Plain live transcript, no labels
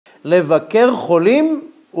לבקר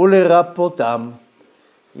חולים ולרפאותם.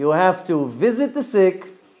 You have to visit the sick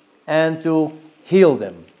and to heal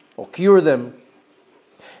them or cure them.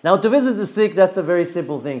 Now, to visit the sick, that's a very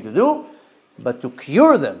simple thing to do, but to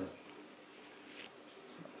cure them,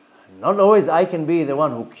 not always I can be the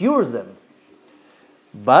one who cures them,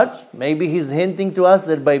 but maybe he's hinting to us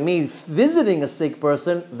that by me visiting a sick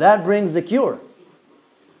person, that brings the cure.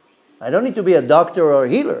 I don't need to be a doctor or a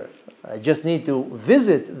healer. I just need to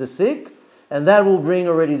visit the sick, and that will bring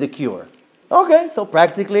already the cure. Okay, so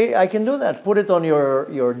practically I can do that. Put it on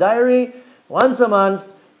your diary, once a month,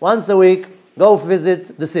 once a week, go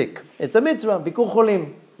visit the sick. It's a mitzvah, bikur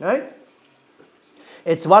cholim, right?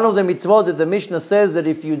 It's one of the mitzvot that the Mishnah says that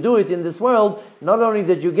if you do it in this world, not only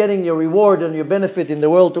that you're getting your reward and your benefit in the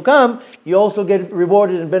world to come, you also get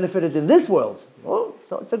rewarded and benefited in this world. Oh,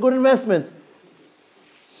 so it's a good investment.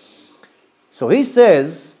 So he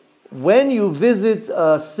says, when you visit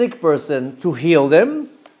a sick person to heal them,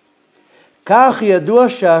 כך ידוע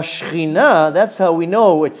שהשכינה, that's how we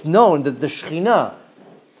know, it's known that the Shechina,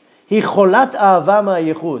 היא חולת אהבה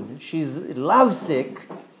מהייחוד. She's lovesick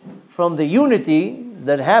from the unity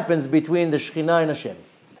that happens between the Shechina and Hashem.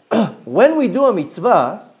 When we do a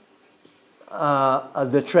mitzvah,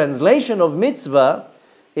 the translation of mitzvah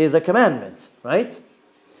is a commandment, right?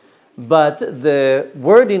 But the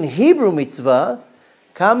word in Hebrew mitzvah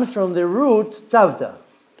comes from the root tzavta,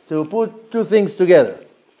 to put two things together,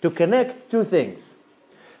 to connect two things.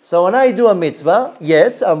 So when I do a mitzvah,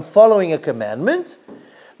 yes, I'm following a commandment,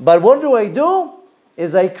 but what do?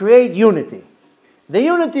 Is I create unity. The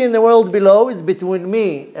unity in the world below is between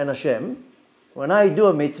me and Hashem. When I do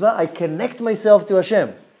a mitzvah, I connect myself to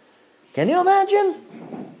Hashem. Can you imagine?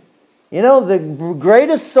 You know, the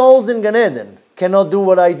greatest souls in Gan Eden cannot do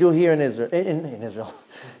what I do here in Israel,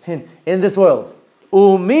 in this world.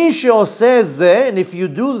 Umi she'oseh zeh, and if you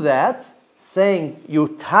do that, saying you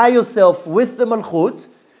tie yourself with the malchut,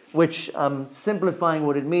 which I'm simplifying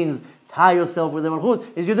what it means, tie yourself with the malchut,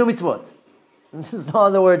 is you do mitzvot. There's no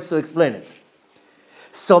other words to explain it.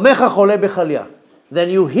 Somecha chole b'chalya. Then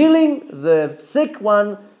you healing the sick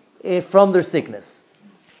one from their sickness.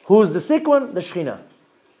 Who's the sick one? The Shechina.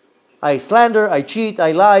 I slander, I cheat,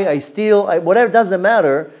 I lie, I steal, whatever, doesn't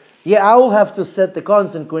matter. Yeah, I will have to set the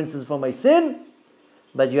consequences for my sin,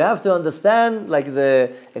 but you have to understand, like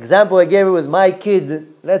the example I gave you with my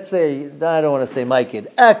kid, let's say, I don't want to say my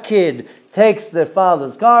kid, a kid takes the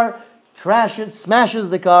father's car, trashes, smashes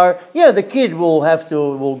the car. Yeah, the kid will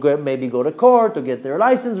maybe go to court to get their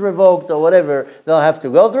license revoked or whatever they'll have to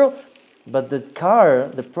go through. But the car,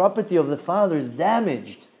 the property of the father is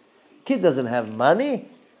damaged. Kid doesn't have money.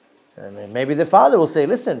 And maybe the father will say,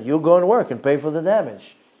 listen, you go and work and pay for the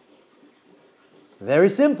damage. Very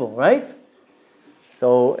simple, right?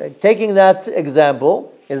 So taking that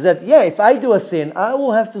example is that, yeah, if I do a sin, I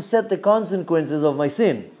will have to set the consequences of my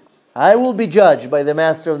sin. I will be judged by the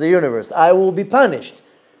master of the universe. I will be punished.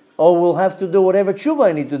 Or will have to do whatever teshuva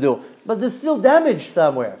I need to do. But there's still damage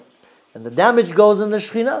somewhere. And the damage goes in the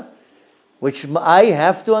Shechina, which I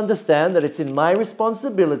have to understand that it's in my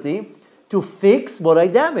responsibility to fix what I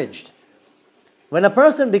damaged. When a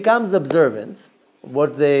person becomes observant,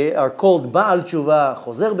 what they are called Baal Tshuva,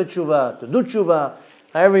 Chozer B'Tshuva, to do Tshuva,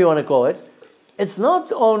 however you want to call it, it's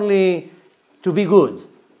not only to be good.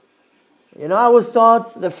 You know, I was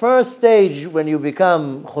taught the first stage when you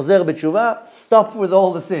become Chozer B'Tshuva, stop with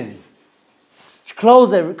all the sins. Close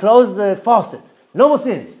the faucet. No more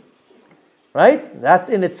sins. Right? That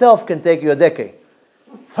in itself can take you a decade.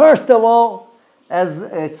 First of all, as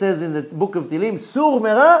it says in the book of Tehillim, Sur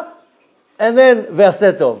Mera, and then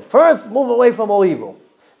Ve'aseh Tov. First, move away from all evil.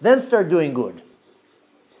 Then start doing good.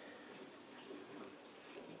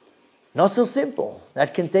 Not so simple.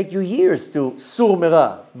 That can take you years to Sur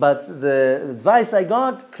Mera. But the advice I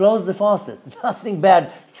got, close the faucet. Nothing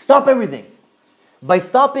bad. Stop everything. By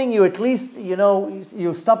stopping, you at least,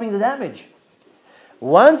 you're stopping the damage.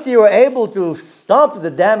 Once you are able to stop the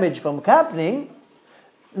damage from happening,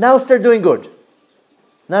 now start doing good.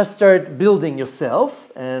 Now start building yourself,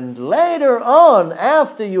 and later on,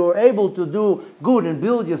 after you are able to do good and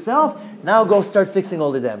build yourself, now go start fixing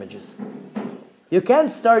all the damages. You can't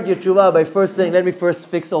start your tshuva by first saying, let me first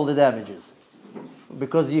fix all the damages.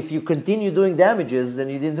 Because if you continue doing damages, then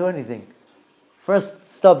you didn't do anything. First,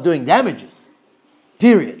 stop doing damages.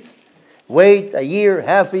 Period. Wait a year,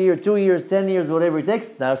 half a year, 2 years, 10 years, whatever it takes.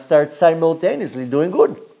 Now start simultaneously doing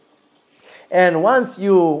good. And once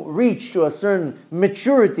you reach to a certain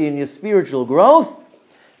maturity in your spiritual growth,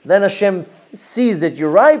 then Hashem sees that you're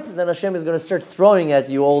ripe, then Hashem is going to start throwing at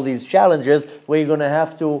you all these challenges where you're going to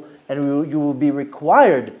have to, and you will be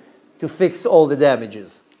required to fix all the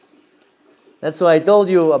damages. That's why I told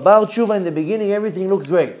you about teshuva in the beginning, everything looks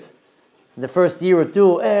great. In the first year or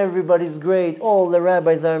two, everybody's great, all the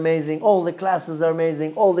rabbis are amazing, all the classes are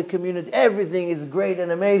amazing, all the community, everything is great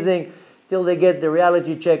and amazing, till they get the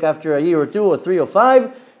reality check after a year or two or 3 or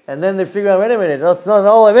 5, and then they figure out, wait a minute, that's not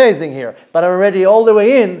all amazing here, but I'm already all the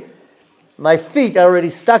way in, my feet are already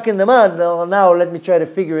stuck in the mud, now let me try to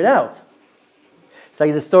figure it out. It's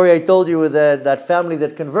like the story I told you with that family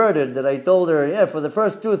that converted, that I told her, yeah, for the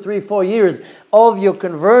first 2, 3, 4 years of your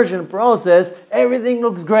conversion process, everything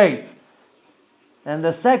looks great. And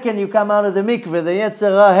the second you come out of the mikveh, the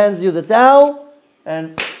Yetzer Hara hands you the towel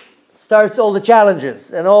and starts all the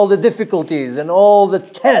challenges and all the difficulties and all the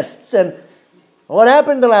tests. And what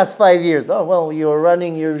happened the last 5 years? Oh, well, you're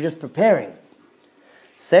running, you're just preparing.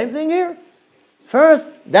 Same thing here. First,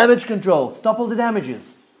 damage control. Stop all the damages.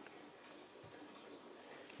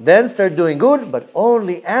 Then start doing good, but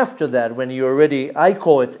only after that, when you're already, I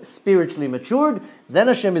call it, spiritually matured, then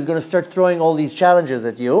Hashem is going to start throwing all these challenges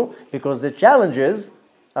at you, because the challenges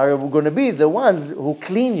are going to be the ones who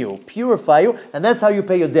clean you, purify you, and that's how you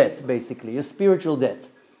pay your debt, basically, your spiritual debt.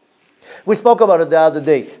 We spoke about it the other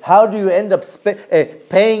day. How do you end up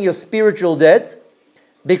paying your spiritual debt?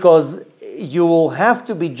 Because you will have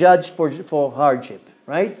to be judged for hardship,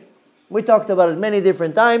 right? We talked about it many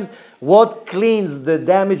different times. What cleans the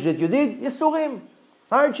damage that you did? Yisurim,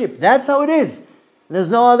 hardship. That's how it is. There's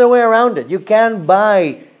no other way around it. You can't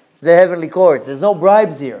buy the heavenly court. There's no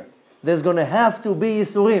bribes here. There's going to have to be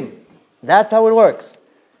Yisurim. That's how it works.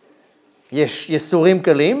 Yisurim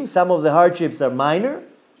kalim. Some of the hardships are minor.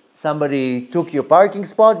 Somebody took your parking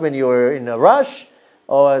spot when you were in a rush.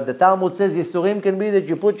 Or the Talmud says Yisurim can be that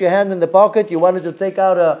you put your hand in the pocket, you wanted to take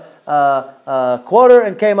out a quarter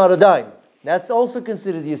and came out a dime. That's also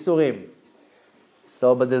considered Yisurim.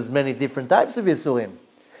 So, but there's many different types of Yisurim.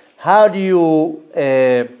 How do you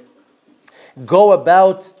go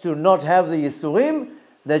about to not have the Yisurim?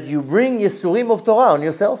 That you bring Yisurim of Torah on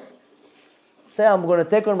yourself. Say, I'm going to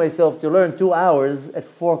take on myself to learn 2 hours at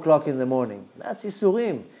 4 o'clock in the morning. That's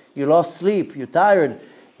Yisurim. You lost sleep, you're tired.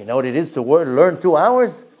 You know what it is to learn 2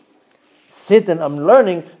 hours? Sit and I'm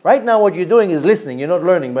learning. Right now what you're doing is listening. You're not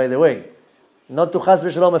learning, by the way. Not to chas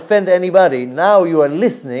v'shalom offend anybody. Now you are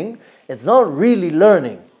listening. It's not really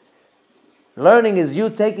learning. Learning is you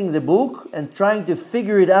taking the book and trying to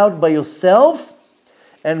figure it out by yourself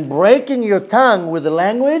and breaking your tongue with the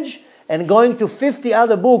language and going to 50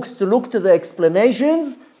 other books to look to the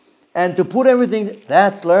explanations and to put everything.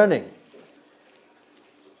 That's learning.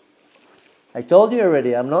 I told you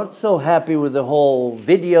already, I'm not so happy with the whole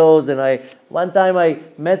videos. And one time I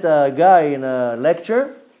met a guy in a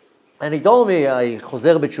lecture, and he told me, I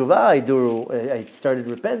chozer b'tshuva, I started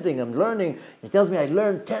repenting, I'm learning. He tells me I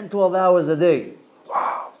learn 10, 12 hours a day.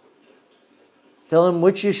 Wow. Tell him,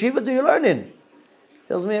 which yeshiva do you learn in? He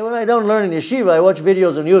tells me, well, I don't learn in yeshiva, I watch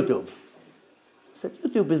videos on YouTube. I said,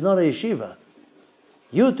 YouTube is not a yeshiva.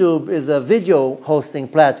 YouTube is a video hosting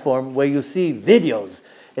platform where you see videos.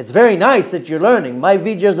 It's very nice that you're learning. My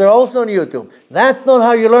videos are also on YouTube. That's not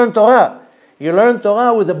how you learn Torah. You learn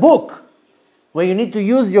Torah with a book, where you need to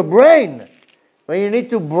use your brain, where you need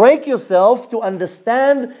to break yourself to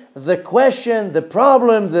understand the question, the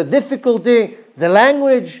problem, the difficulty, the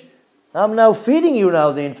language. I'm now feeding you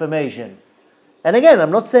now the information. And again,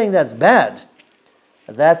 I'm not saying that's bad.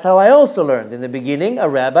 That's how I also learned. In the beginning, a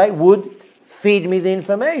rabbi would feed me the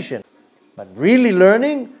information. But really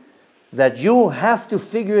learning, that you have to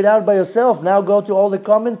figure it out by yourself. Now go to all the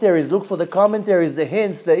commentaries, look for the commentaries, the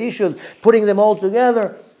hints, the issues, putting them all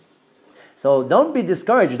together. So don't be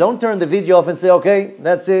discouraged. Don't turn the video off and say, okay,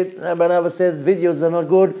 that's it. Rabbi Anava said videos are not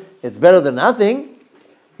good. It's better than nothing.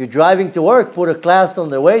 You're driving to work, put a class on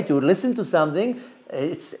the way to listen to something.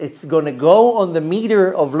 It's going to go on the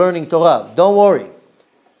meter of learning Torah. Don't worry.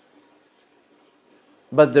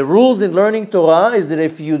 But the rules in learning Torah is that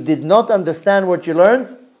if you did not understand what you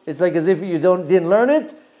learned, it's like as if you didn't learn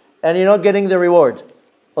it, and you're not getting the reward,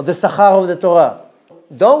 or the sachar of the Torah.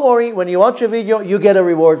 Don't worry, when you watch a video, you get a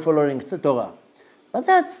reward for learning Torah. But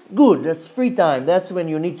that's good, that's free time. That's when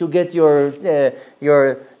you need to get your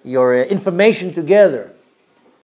information together.